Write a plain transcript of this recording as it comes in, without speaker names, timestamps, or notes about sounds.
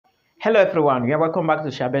Hello everyone, yeah, welcome back to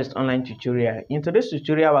Shabest online tutorial. In today's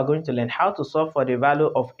tutorial, we're going to learn how to solve for the value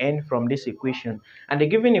of n from this equation. And the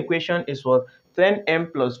given equation is what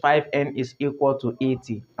 10n plus 5n is equal to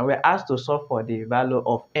 80. And we're asked to solve for the value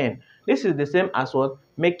of n. This is the same as what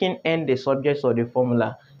making n the subject of the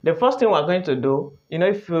formula. The first thing we're going to do,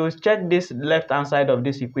 if you check this left hand side of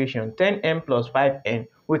this equation, 10n plus 5n,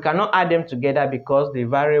 we cannot add them together because the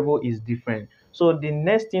variable is different. So the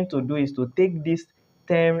next thing to do is to take this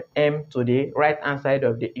term m to the right hand side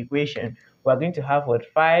of the equation. We're going to have what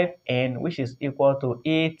 5n, which is equal to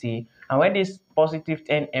 80, and when this positive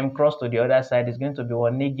 10m cross to the other side, is going to be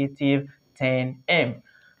what negative 10m.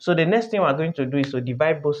 So the next thing we're going to do is to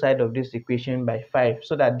divide both sides of this equation by 5,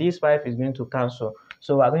 so that this 5 is going to cancel.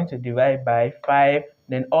 So we're going to divide by 5,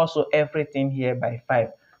 then also everything here by 5,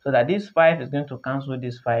 so that this 5 is going to cancel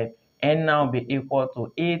this 5, and now be equal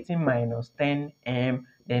to 80 minus 10m,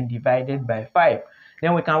 then divided by 5.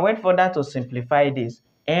 Then we can wait further to simplify this.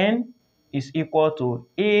 N is equal to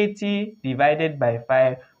 80 divided by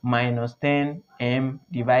 5 minus 10m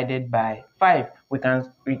divided by 5.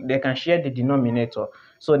 They can share the denominator.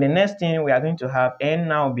 So the next thing we are going to have, n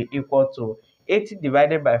now be equal to 80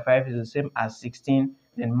 divided by 5 is the same as 16,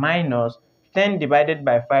 then minus 10 divided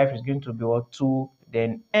by 5 is going to be what 2,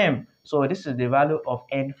 then m. So this is the value of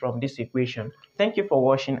n from this equation. Thank you for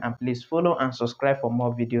watching, and please follow and subscribe for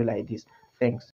more video like this. Thanks.